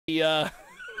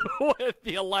with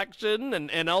the election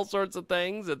and all sorts of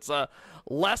things. It's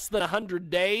less than 100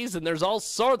 days, and there's all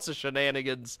sorts of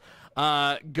shenanigans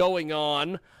going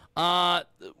on.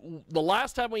 The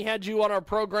last time we had you on our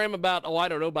program about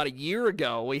a year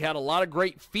ago, we had a lot of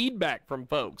great feedback from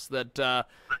folks that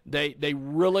they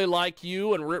really like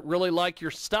you and really like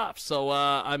your stuff. So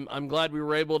I'm glad we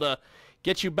were able to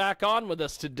get you back on with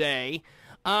us today.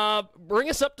 Bring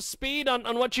us up to speed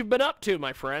on what you've been up to,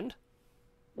 my friend.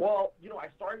 Well, I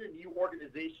started a new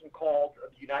organization called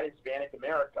the United Hispanic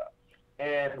America.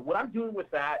 And what I'm doing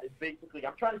with that is basically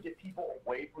I'm trying to get people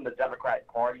away from the Democratic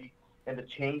Party and the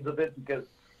chains of it, because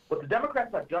what the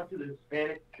Democrats have done to the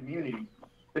Hispanic community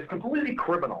is completely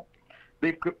criminal.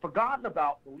 They've forgotten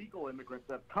about illegal immigrants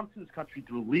that have come to this country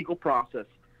through a legal process.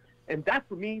 And that,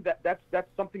 for me, that's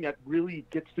something that really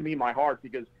gets to me in my heart,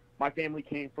 because my family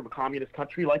came from a communist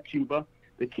country like Cuba.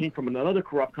 They came from another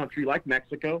corrupt country like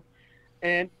Mexico.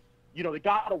 And, they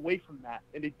got away from that,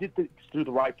 and they did things through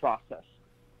the right process.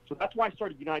 So that's why I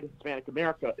started United Hispanic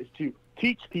America, is to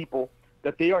teach people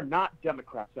that they are not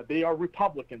Democrats, that they are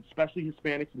Republicans, especially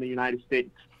Hispanics in the United States.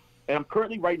 And I'm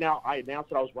currently, right now, I announced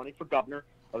that I was running for governor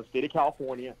of the state of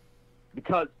California,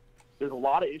 because there's a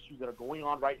lot of issues that are going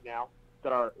on right now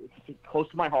that are close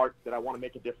to my heart that I want to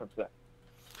make a difference in.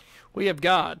 We have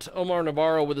got Omar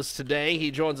Navarro with us today. He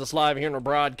joins us live here in our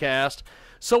broadcast.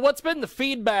 So what's been the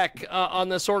feedback on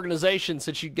this organization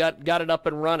since you got it up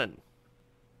and running?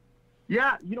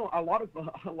 Yeah, a lot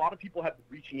of people have been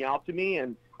reaching out to me,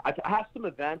 and I've had some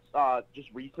events just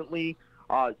recently,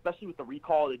 especially with the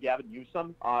recall of Gavin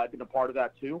Newsom. I've been a part of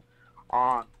that too.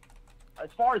 As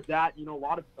far as that, a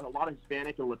lot of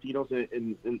Hispanic and Latinos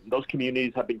in those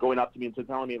communities have been going up to me and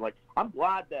telling me, like, I'm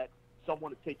glad that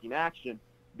someone is taking action,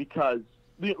 because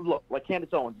look, like Candace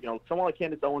Owens, someone like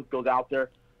Candace Owens goes out there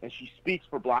and she speaks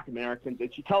for Black Americans,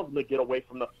 and she tells them to get away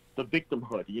from the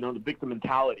victimhood, the victim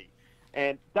mentality.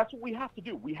 And that's what we have to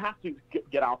do. We have to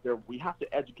get out there. We have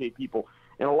to educate people.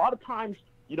 And a lot of times,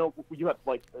 you have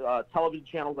like television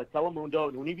channels like Telemundo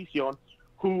and Univision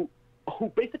who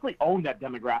basically own that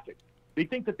demographic. They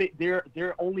think that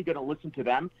they're only going to listen to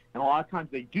them, and a lot of times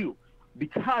they do,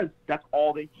 because that's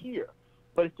all they hear.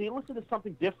 But if they listen to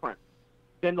something different,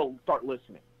 then they'll start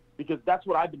listening, because that's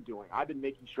what I've been doing. I've been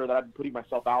making sure that I've been putting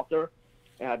myself out there,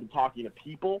 and I've been talking to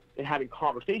people and having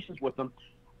conversations with them,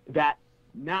 that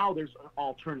now there's an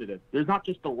alternative. There's not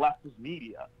just the leftist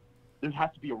media. There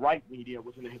has to be a right media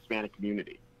within the Hispanic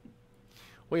community.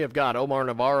 We have got Omar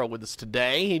Navarro with us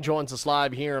today. He joins us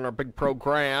live here in our big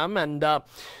program. And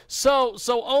so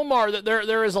Omar,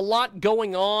 there is a lot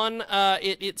going on,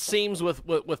 it seems,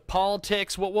 with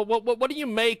politics. What do you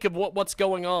make of what's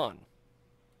going on?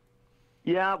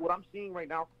 Yeah, what I'm seeing right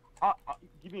now, I'll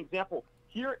give you an example.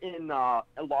 Here in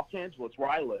Los Angeles, where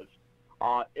I live,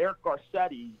 Eric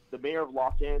Garcetti, the mayor of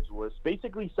Los Angeles,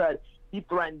 basically said he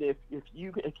threatened if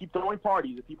you keep throwing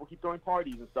parties, if people keep throwing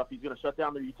parties and stuff, he's going to shut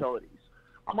down their utilities.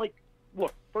 I'm like,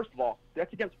 look, first of all,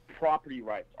 that's against property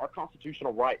rights, our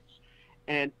constitutional rights.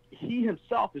 And he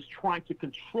himself is trying to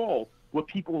control what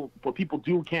people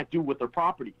do and can't do with their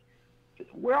property.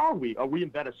 Where are we? Are we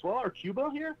in Venezuela or Cuba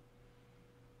here?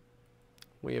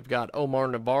 We have got Omar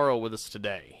Navarro with us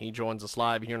today. He joins us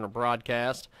live here in our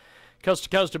broadcast, coast to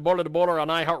coast and border to border on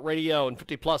iHeartRadio and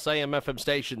 50-plus AM FM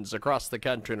stations across the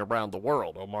country and around the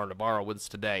world. Omar Navarro with us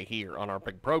today here on our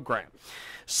big program.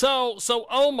 So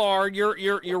Omar,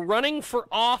 you're running for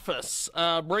office.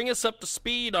 Bring us up to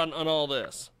speed on all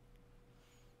this.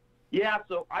 Yeah,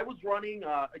 so I was running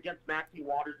against Maxine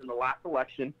Waters in the last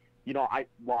election. I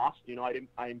lost. I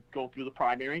didn't go through the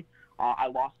primary. I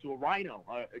lost to a rhino,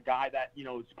 a guy that,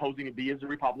 is posing to be as a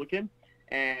Republican,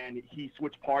 and he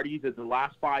switched parties in the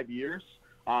last 5 years,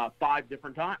 5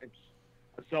 different times.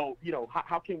 So,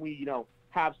 how can we,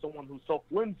 have someone who's so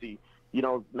flimsy?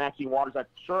 Maxine Waters, I'm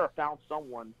sure, found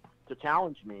someone to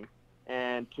challenge me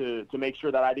and to make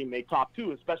sure that I didn't make top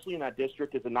 2, especially in that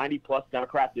district. It's a 90-plus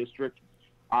Democrat district.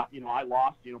 I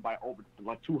lost, by over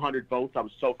like 200 votes. I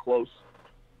was so close.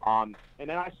 And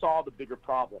then I saw the bigger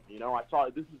problem. I saw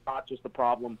this is not just a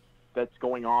problem that's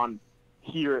going on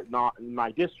here, not in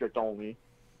my district only,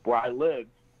 where I live,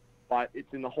 but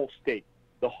it's in the whole state.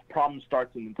 The problem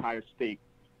starts in the entire state.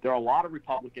 There are a lot of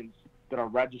Republicans that are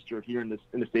registered here in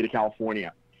the state of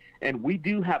California, and we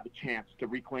do have the chance to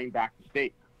reclaim back the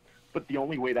state. But the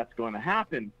only way that's going to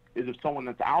happen is if someone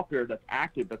that's out there, that's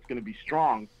active, that's going to be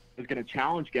strong, is going to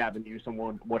challenge Gavin Newsom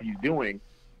on what he's doing.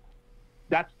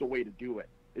 That's the way to do it,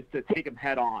 is to take him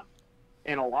head on.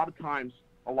 And a lot of times,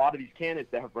 a lot of these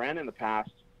candidates that have ran in the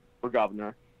past for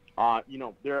governor,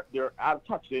 they're out of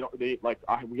touch. We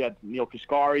had Neil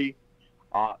Kashkari,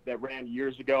 that ran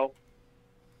years ago.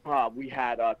 We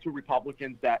had 2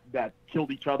 Republicans that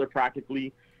killed each other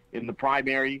practically in the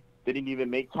primary. They didn't even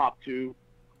make top 2.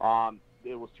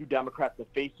 There was 2 Democrats that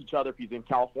faced each other. If he's in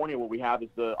California, what we have is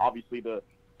obviously the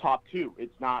top 2.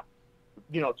 It's not,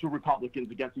 2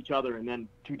 Republicans against each other and then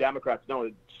 2 Democrats. No,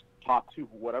 it's top 2.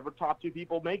 Whatever top 2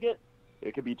 people make it,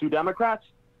 it could be 2 Democrats,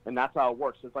 and that's how it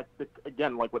works. It's like,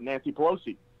 again, like with Nancy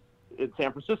Pelosi in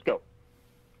San Francisco.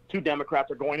 2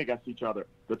 Democrats are going against each other.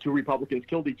 The 2 Republicans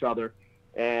killed each other,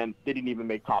 and they didn't even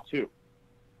make top 2.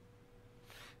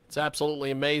 It's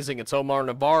absolutely amazing. It's Omar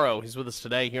Navarro. He's with us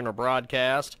today here in our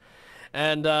broadcast.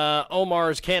 And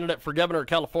Omar is candidate for governor of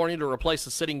California to replace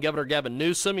the sitting Governor Gavin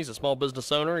Newsom. He's a small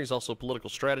business owner. He's also a political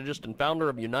strategist and founder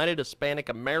of United Hispanic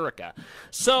America.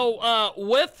 So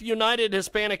with United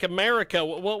Hispanic America,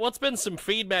 what's been some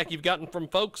feedback you've gotten from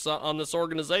folks on this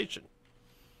organization?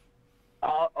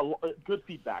 Good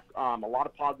feedback. A lot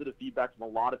of positive feedback from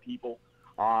a lot of people.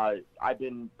 I've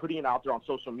been putting it out there on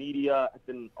social media. It's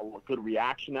been a good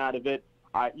reaction out of it.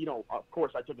 Of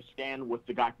course, I took a stand with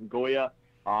the guy from Goya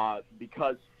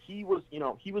because he was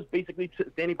basically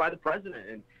standing by the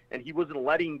president, and he wasn't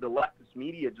letting the leftist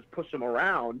media just push him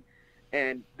around.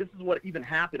 And this is what even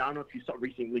happened. I don't know if you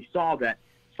recently saw that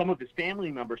some of his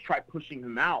family members tried pushing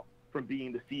him out from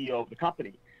being the CEO of the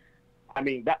company. I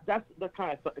mean, that's the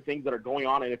kind of things that are going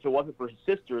on. And if it wasn't for his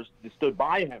sisters that stood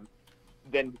by him,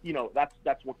 then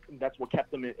that's what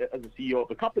kept him as the CEO of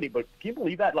the company. But can you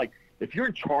believe that? Like, if you're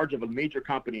in charge of a major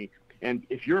company, and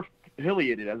if you're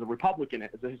affiliated as a Republican,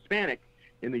 as a Hispanic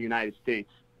in the United States,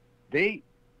 they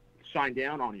shine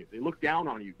down on you. They look down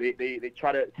on you. They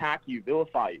try to attack you,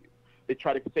 vilify you. They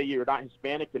try to say you're not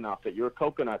Hispanic enough, that you're a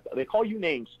coconut. They call you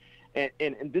names, and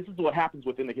this is what happens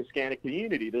within the Hispanic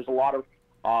community. There's a lot of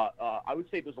I would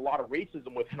say there's a lot of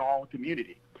racism within our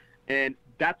community. And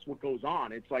that's what goes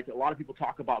on. It's like a lot of people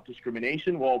talk about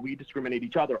discrimination. Well, we discriminate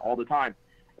each other all the time.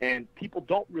 And people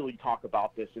don't really talk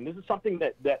about this. And this is something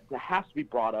that has to be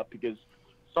brought up because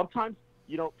sometimes,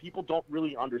 people don't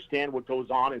really understand what goes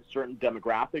on in certain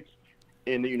demographics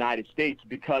in the United States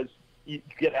because you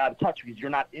get out of touch because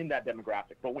you're not in that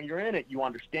demographic. But when you're in it, you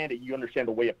understand it. You understand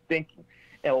the way of thinking.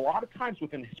 And a lot of times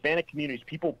within Hispanic communities,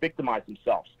 people victimize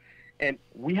themselves. And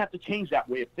we have to change that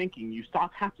way of thinking. You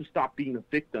have to stop being a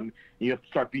victim. You have to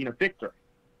start being a victor.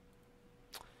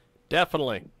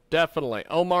 Definitely.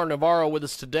 Omar Navarro with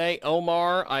us today.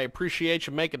 Omar, I appreciate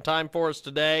you making time for us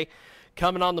today,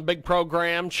 coming on the big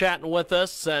program, chatting with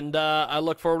us, and I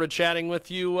look forward to chatting with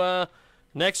you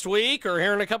next week or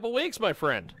here in a couple weeks, my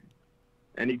friend.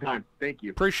 Anytime. Thank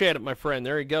you. Appreciate it, my friend.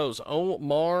 There he goes,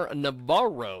 Omar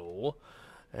Navarro.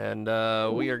 And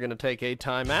we are going to take a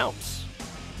timeout.